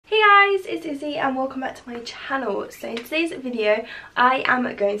guys, it's Izzy and welcome back to my channel. So in today's video I am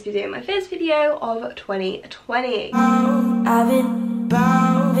going to be doing my first video of 2020. I've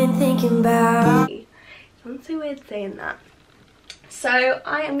been thinking about... It sounds so weird saying that. So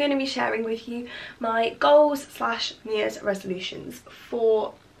I am going to be sharing with you my goals / New Year's resolutions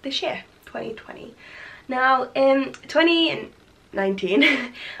for this year, 2020. Now in 2019,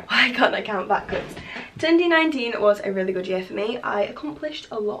 why can't I count backwards? 2019 was a really good year for me. I accomplished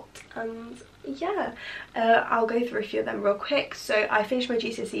a lot and yeah, I'll go through a few of them real quick. So I finished my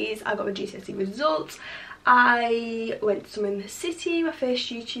GCSEs, I got my GCSE results, I went to Summer in the City, my first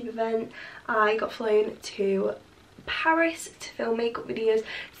YouTube event, I got flown to Paris to film makeup videos.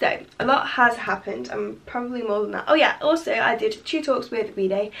 So a lot has happened, and probably more than that. Oh yeah, also I did 2 talks with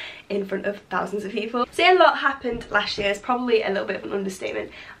V-Day in front of thousands of people. So yeah, a lot happened last year. It's probably a little bit of an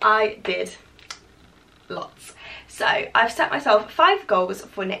understatement. I did lots. So I've set myself 5 goals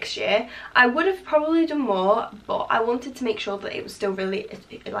for next year. I would have probably done more, but I wanted to make sure that it was still really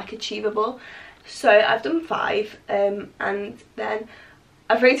like achievable. So I've done 5 and then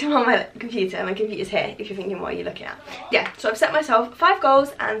I've written them on my computer. My computer's here if you're thinking what are you looking at. Yeah, so I've set myself 5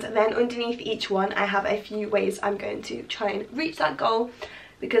 goals, and then underneath each one I have a few ways I'm going to try and reach that goal,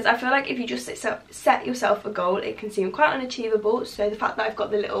 because I feel like if you just set yourself a goal it can seem quite unachievable. So the fact that I've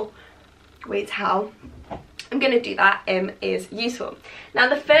got the little ways how I'm going to do that is useful. Now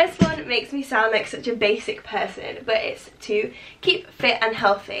the first one makes me sound like such a basic person, but it's to keep fit and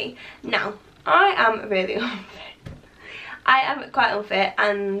healthy. Now I am really unfit. I am quite unfit,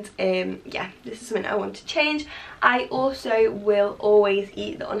 and yeah, this is something I want to change. I also will always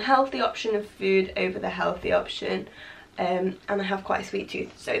eat the unhealthy option of food over the healthy option, and I have quite a sweet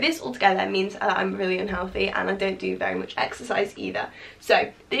tooth. So this altogether means I'm really unhealthy, and I don't do very much exercise either.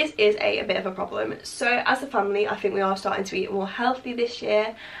 So this is a bit of a problem. So as a family, I think we are starting to eat more healthy this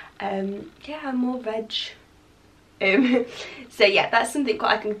year. Yeah, more veg. So yeah, that's something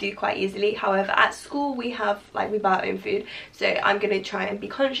I can do quite easily. However, at school we have, like, we buy our own food, so I'm going to try and be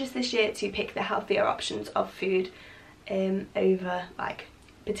conscious this year to pick the healthier options of food over like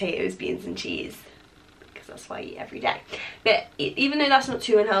potatoes, beans and cheese, because that's what I eat every day. But even though that's not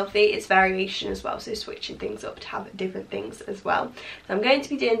too unhealthy, it's variation as well, so switching things up to have different things as well. So I'm going to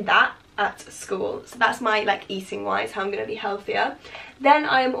be doing that at school. So that's my like eating wise, how I'm going to be healthier. Then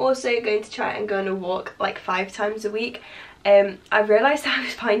I am also going to try and go on a walk like 5 times a week. I've realised I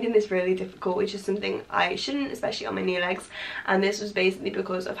was finding this really difficult, which is something I shouldn't, especially on my new legs, and this was basically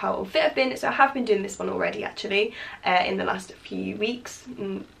because of how unfit I've been. So I have been doing this one already actually in the last few weeks.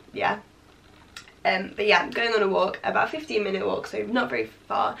 Yeah. But yeah, I'm going on a walk, about a 15-minute walk, so not very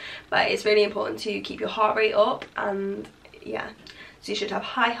far, but it's really important to keep your heart rate up, and yeah, so you should have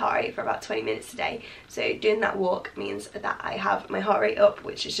high heart rate for about 20 minutes a day. So doing that walk means that I have my heart rate up,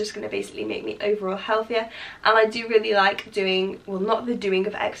 which is just going to basically make me overall healthier. And I do really like doing, well, not the doing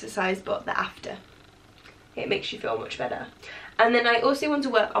of exercise, but the after. It makes you feel much better. And then I also want to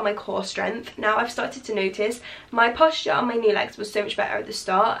work on my core strength. Now I've started to notice my posture on my new legs was so much better at the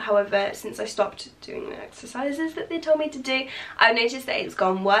start. However, since I stopped doing the exercises that they told me to do, I've noticed that it's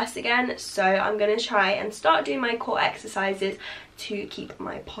gone worse again. So I'm going to try and start doing my core exercises to keep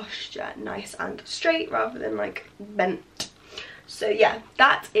my posture nice and straight rather than like bent. So yeah,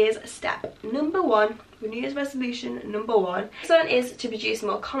 that is step number 1, New Year's resolution number 1. This one is to produce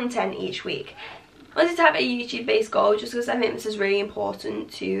more content each week. I wanted to have a YouTube based goal just because I think this is really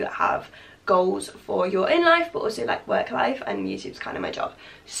important to have goals for your in life, but also like work life, and YouTube's kind of my job.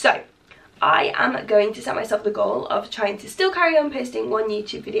 So I am going to set myself the goal of trying to still carry on posting 1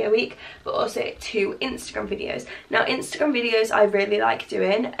 YouTube video a week, but also 2 Instagram videos. Now Instagram videos I really like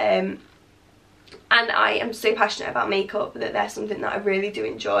doing, and I am so passionate about makeup that they're something that I really do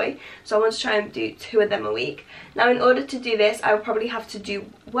enjoy. So I want to try and do 2 of them a week. Now in order to do this, I will probably have to do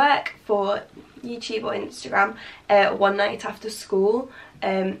work for YouTube or Instagram one night after school.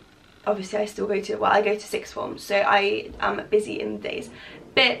 Obviously I still go to, well, I go to 6th form, so I am busy in the days.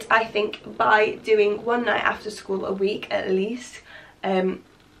 But I think by doing 1 night after school a week at least, it'll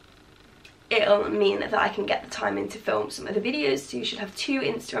mean that I can get the time in to film some of the videos. So you should have 2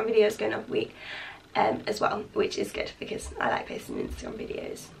 Instagram videos going up a week as well, which is good because I like posting Instagram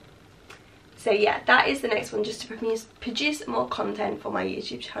videos. So yeah, that is the next one, just to produce more content for my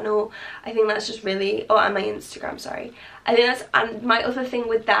YouTube channel. I think that's just really, oh, and my Instagram, sorry. I think that's, and my other thing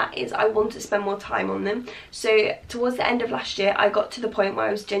with that is I want to spend more time on them. So towards the end of last year, I got to the point where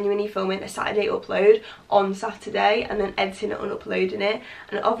I was genuinely filming a Saturday upload on Saturday and then editing it and uploading it.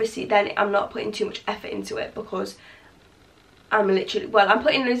 And obviously then I'm not putting too much effort into it because I'm literally, well, I'm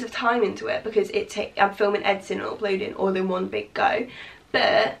putting loads of time into it because I'm filming, editing and uploading all in one big go.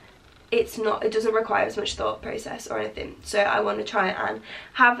 But it doesn't require as much thought process or anything. So I want to try and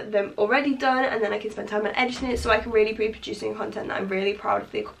have them already done, and then I can spend time on editing it so I can really be producing content that I'm really proud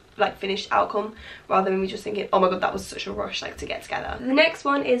of the like finished outcome, rather than me just thinking, oh my god, that was such a rush like to get together. The next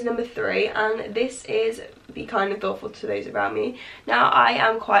one is number 3, and this is be kind and thoughtful to those around me. Now I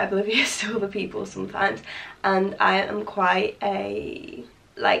am quite oblivious to other people sometimes, and I am quite a,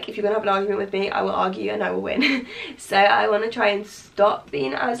 like, if you're gonna have an argument with me, I will argue and I will win. So I want to try and stop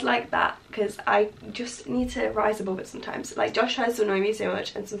being as like that, because I just need to rise above it sometimes. Like, Josh tries to annoy me so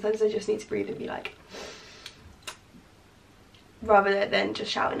much, and sometimes I just need to breathe and be like, rather than just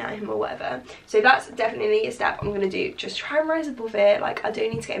shouting at him or whatever. So that's definitely a step I'm going to do, just try and rise above it. Like, I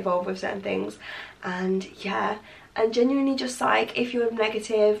don't need to get involved with certain things, and yeah, and genuinely just like, if you're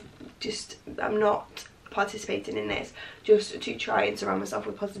negative, just, I'm not participating in this, just to try and surround myself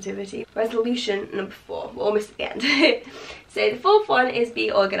with positivity. Resolution number 4, we're almost at the end. So the 4th one is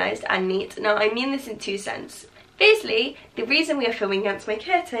be organised and neat. Now I mean this in 2 senses. Firstly, the reason we are filming against my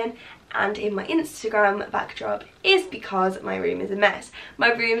curtain and in my Instagram backdrop is because my room is a mess.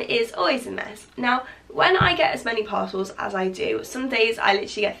 My room is always a mess. Now, when I get as many parcels as I do, some days I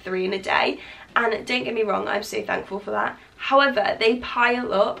literally get 3 in a day, and don't get me wrong, I'm so thankful for that. However, they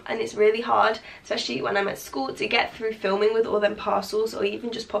pile up, and it's really hard, especially when I'm at school, to get through filming with all them parcels, or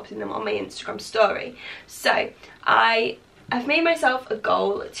even just popping them on my Instagram story. So I've made myself a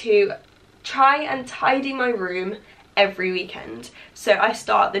goal to try and tidy my room every weekend. So I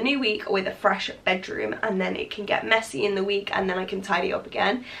start the new week with a fresh bedroom, and then it can get messy in the week, and then I can tidy up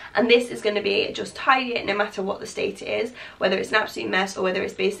again. And this is going to be just tidy it no matter what the state it is, whether it's an absolute mess or whether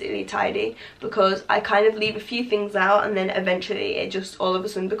it's basically tidy, because I kind of leave a few things out, and then eventually it just all of a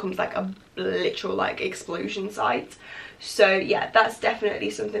sudden becomes like a literal like explosion site. So yeah, that's definitely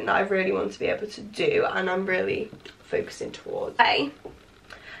something that I really want to be able to do, and I'm really focusing towards. Okay.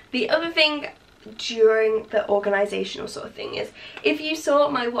 The other thing during the organisational sort of thing is, if you saw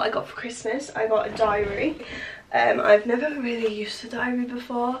what I got for Christmas, I got a diary. I've never really used a diary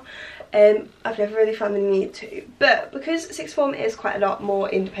before. I've never really found the need to, but because sixth form is quite a lot more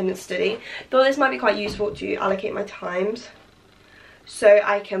independent study, though this might be quite useful to allocate my times. So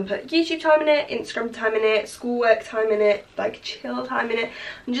I can put YouTube time in it, Instagram time in it, schoolwork time in it, like chill time in it,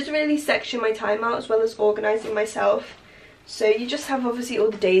 and just really section my time out, as well as organising myself. So you just have obviously all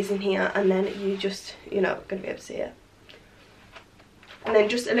the days in here, and then you just, you're not going to be able to see it. And then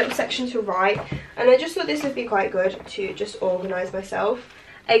just a little section to write. And I just thought this would be quite good to just organise myself.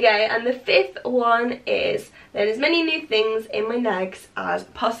 Okay, and the 5th one is learn as many new things in my legs as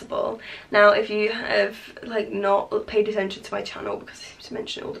possible. Now, if you have like not paid attention to my channel, because I seem to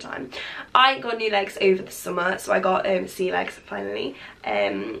mention it all the time, I got new legs over the summer. So I got sea legs finally,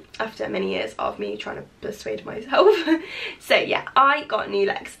 after many years of me trying to persuade myself. So yeah, I got new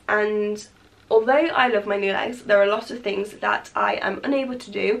legs, and although I love my new legs, there are a lot of things that I am unable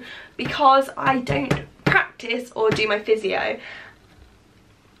to do because I don't practice or do my physio.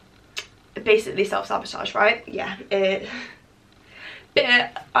 Basically self-sabotage, right? Yeah.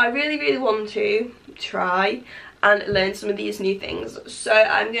 But I really want to try and learn some of these new things, so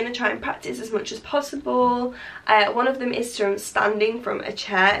I'm going to try and practice as much as possible. One of them is from standing from a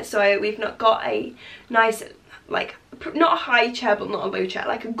chair. So we've not got a nice, like, not a high chair but not a low chair,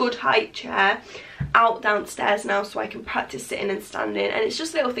 like a good height chair out downstairs now, so I can practice sitting and standing. And it's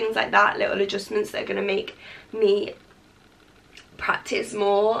just little things like that, little adjustments that are going to make me practice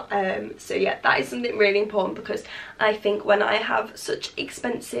more. So yeah, that is something really important, because I think when I have such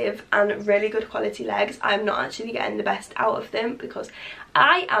expensive and really good quality legs, I'm not actually getting the best out of them, because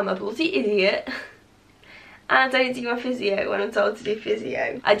I am a bloody idiot and I don't do my physio when I'm told to do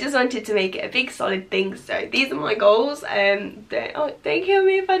physio. I just wanted to make it a big solid thing, so these are my goals. Don't kill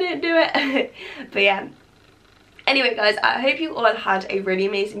me if I don't do it. But yeah, anyway guys, I hope you all had a really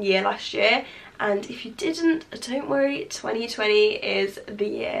amazing year last year. And if you didn't, don't worry, 2020 is the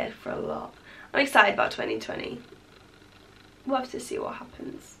year for a lot. I'm excited about 2020. We'll have to see what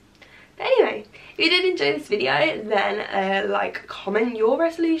happens. But anyway, if you did enjoy this video, then like, comment your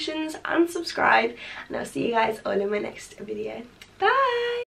resolutions and subscribe. And I'll see you guys all in my next video. Bye!